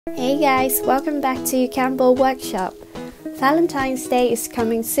Hey guys, welcome back to Campbell Workshop. Valentine's Day is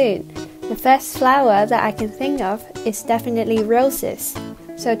coming soon. The first flower that I can think of is definitely roses.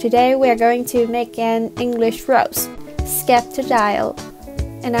 So today we are going to make an English rose, SCEPTER'D ISLE.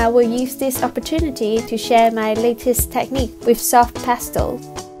 And I will use this opportunity to share my latest technique with Soft Pastel.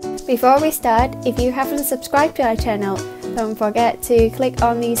 Before we start, if you haven't subscribed to our channel, don't forget to click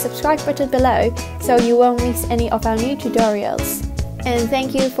on the subscribe button below so you won't miss any of our new tutorials. And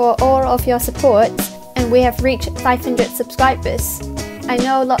thank you for all of your support, and we have reached 500 subscribers. I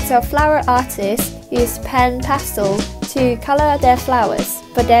know lots of flower artists use Pan Pastel to color their flowers,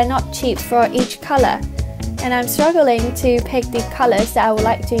 but they're not cheap for each color. And I'm struggling to pick the colors that I would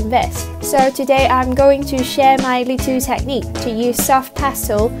like to invest. So today I'm going to share my little technique to use Soft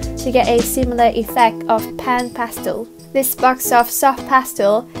Pastel to get a similar effect of Pan Pastel. This box of Soft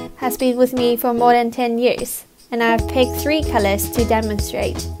Pastel has been with me for more than 10 years. And I've picked 3 colors to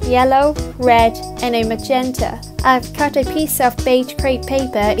demonstrate: yellow, red, and a magenta. I've cut a piece of beige crepe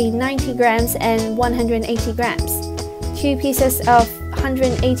paper in 90 grams and 180 grams. 2 pieces of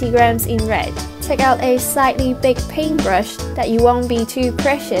 180 grams in red. Take out a slightly big paintbrush that you won't be too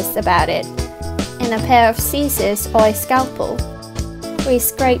precious about it, and a pair of scissors or a scalpel. We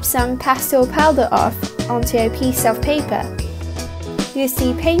scrape some pastel powder off onto a piece of paper. Use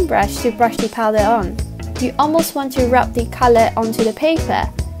the paintbrush to brush the powder on. You almost want to rub the color onto the paper,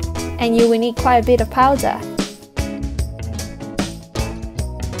 and you will need quite a bit of powder.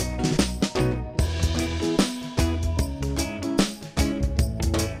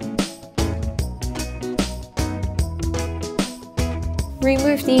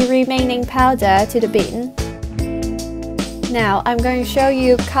 Remove the remaining powder to the bin. Now I'm going to show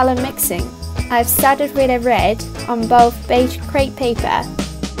you color mixing. I've started with a red on both beige crepe paper.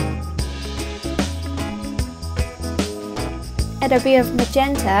 Add a bit of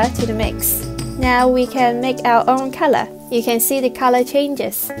magenta to the mix. Now we can make our own color. You can see the color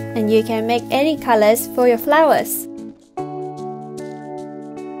changes, and you can make any colors for your flowers.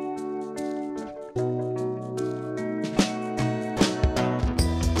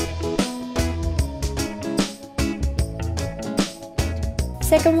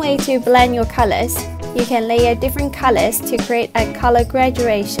 Second way to blend your colors, you can layer different colors to create a color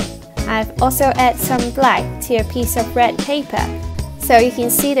graduation. I've also added some black to a piece of red paper, so you can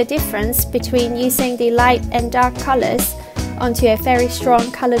see the difference between using the light and dark colors onto a very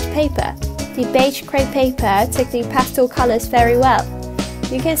strong colored paper. The beige crepe paper takes the pastel colors very well.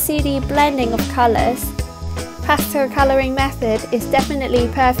 You can see the blending of colors. Pastel coloring method is definitely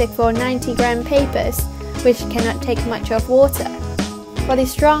perfect for 90-gram papers, which cannot take much of water. For the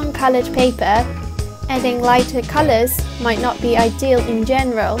strong colored paper, adding lighter colors might not be ideal in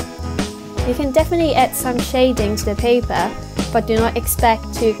general. You can definitely add some shading to the paper, but do not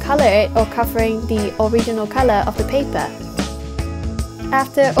expect to color it or covering the original color of the paper.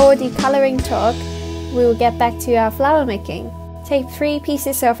 After all the coloring talk, we will get back to our flower making. Take 3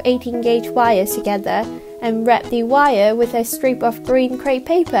 pieces of 18 gauge wire together and wrap the wire with a strip of green crepe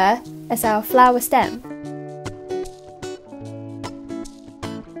paper as our flower stem.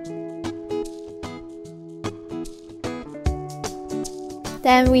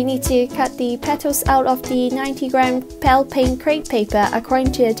 Then we need to cut the petals out of the 90-gram pale paint crepe paper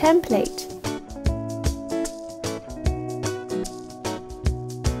according to the template.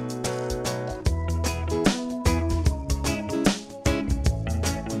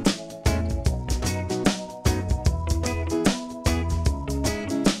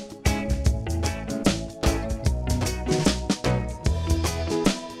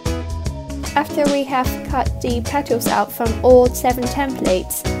 After we have cut the petals out from all 7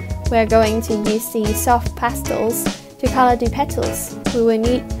 templates, we are going to use the soft pastels to color the petals. We will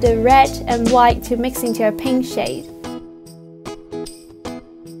need the red and white to mix into a pink shade.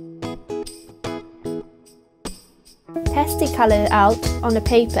 Test the color out on the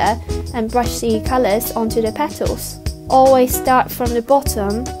paper and brush the colors onto the petals. Always start from the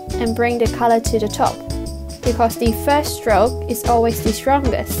bottom and bring the color to the top, because the first stroke is always the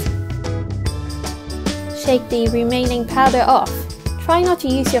strongest. Shake the remaining powder off. Try not to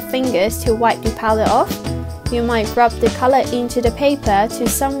use your fingers to wipe the powder off. You might rub the color into the paper to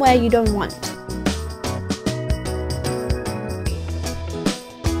somewhere you don't want.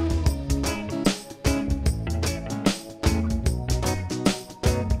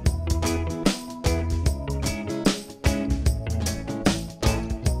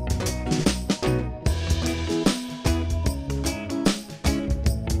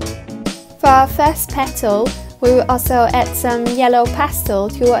 For our first petal, we will also add some yellow pastel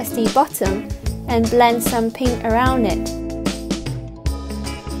towards the bottom and blend some pink around it.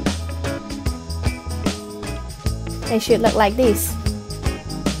 They should look like this.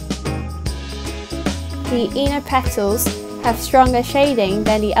 The inner petals have stronger shading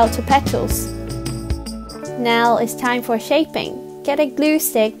than the outer petals. Now it's time for shaping. Get a glue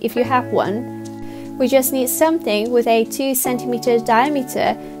stick if you have one. We just need something with a 2 cm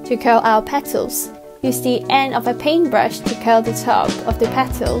diameter to curl our petals. Use the end of a paintbrush to curl the top of the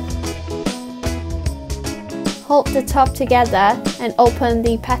petal. Hold the top together and open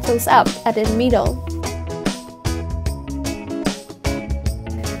the petals up at the middle.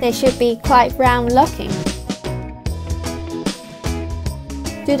 They should be quite round looking.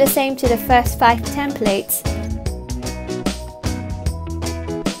 Do the same to the first 5 templates.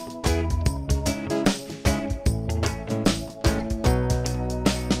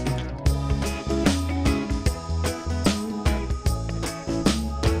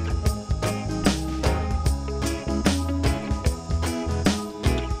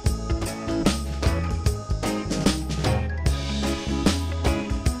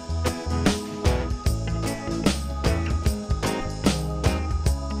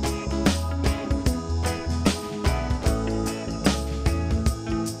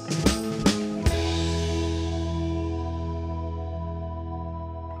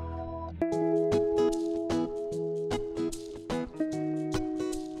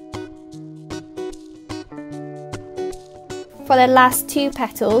 For the last 2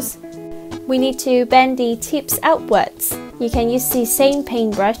 petals, we need to bend the tips outwards. You can use the same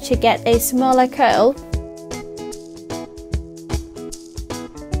paintbrush to get a smaller curl.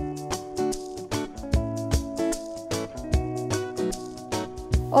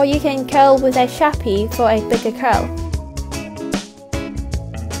 Or you can curl with a Sharpie for a bigger curl.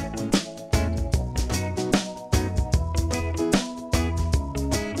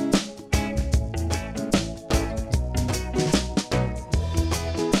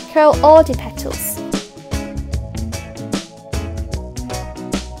 Curl all the petals.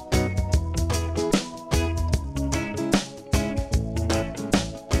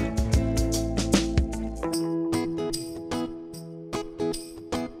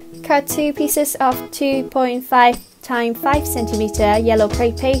 Cut 2 pieces of 2.5 x 5 cm yellow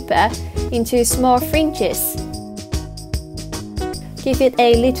crepe paper into small fringes. Give it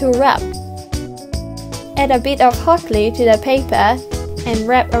a little rub. Add a bit of hot glue to the paper and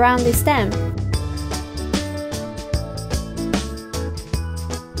wrap around the stem.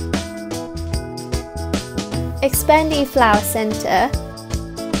 Expand the flower center.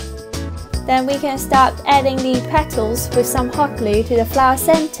 Then we can start adding the petals with some hot glue to the flower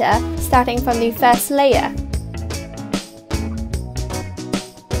center, starting from the first layer.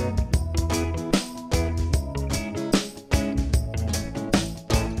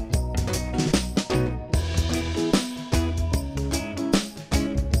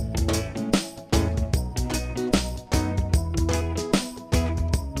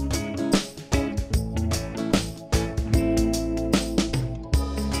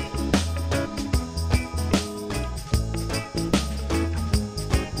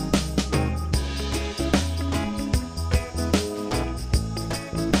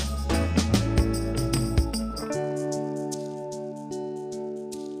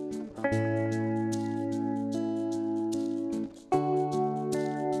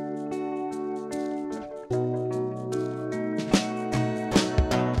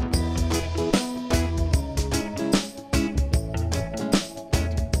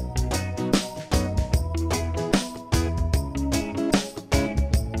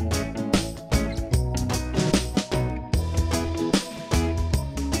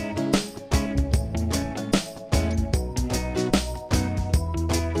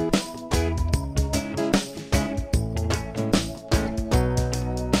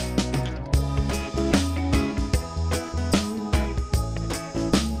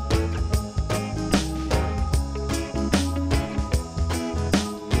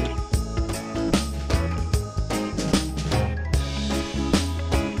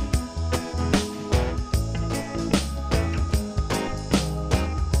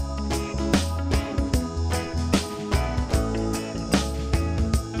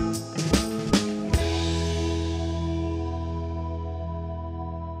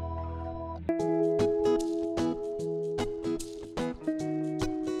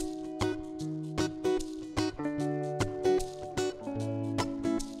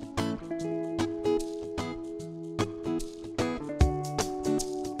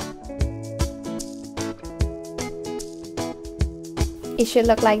 It should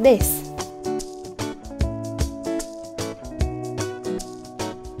look like this.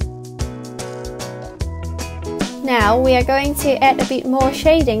 Now we are going to add a bit more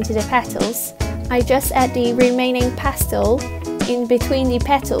shading to the petals. I just add the remaining pastel in between the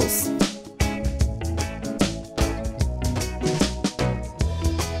petals.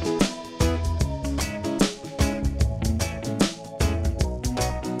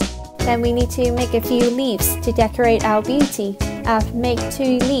 Then we need to make a few leaves to decorate our beauty. I've made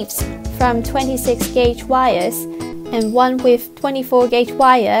 2 leaves from 26 gauge wires and one with 24 gauge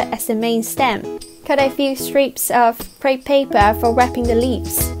wire as the main stem. Cut a few strips of crepe paper for wrapping the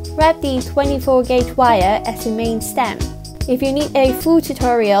leaves. Wrap the 24 gauge wire as the main stem. If you need a full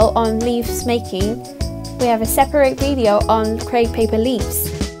tutorial on leaves making, we have a separate video on crepe paper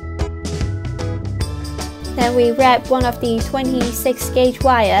leaves. Then we wrap one of the 26 gauge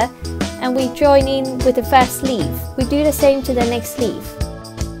wire and we join in with the first leaf. We do the same to the next leaf.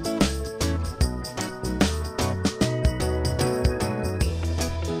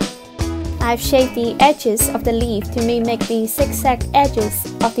 I've shaped the edges of the leaf to mimic the zigzag edges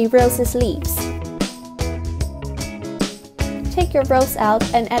of the rose's leaves. Take your rose out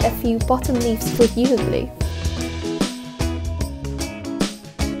and add a few bottom leaves with UHU Glue.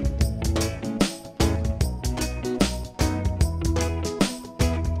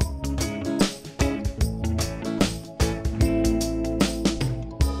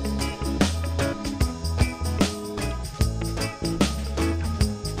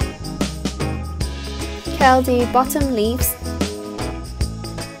 Curl the bottom leaves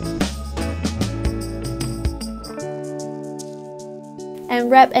and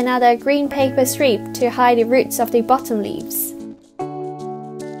wrap another green paper strip to hide the roots of the bottom leaves.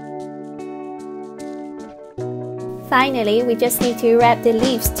 Finally, we just need to wrap the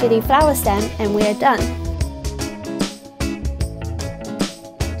leaves to the flower stem and we are done.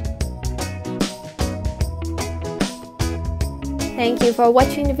 Thank you for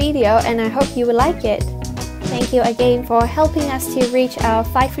watching the video and I hope you will like it. Thank you again for helping us to reach our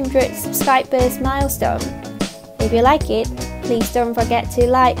 500 subscribers milestone. If you like it, please don't forget to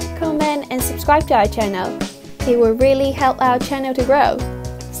like, comment and subscribe to our channel. It will really help our channel to grow.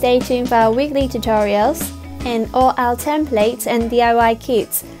 Stay tuned for our weekly tutorials, and all our templates and DIY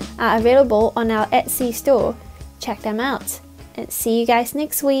kits are available on our Etsy store. Check them out and see you guys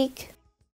next week.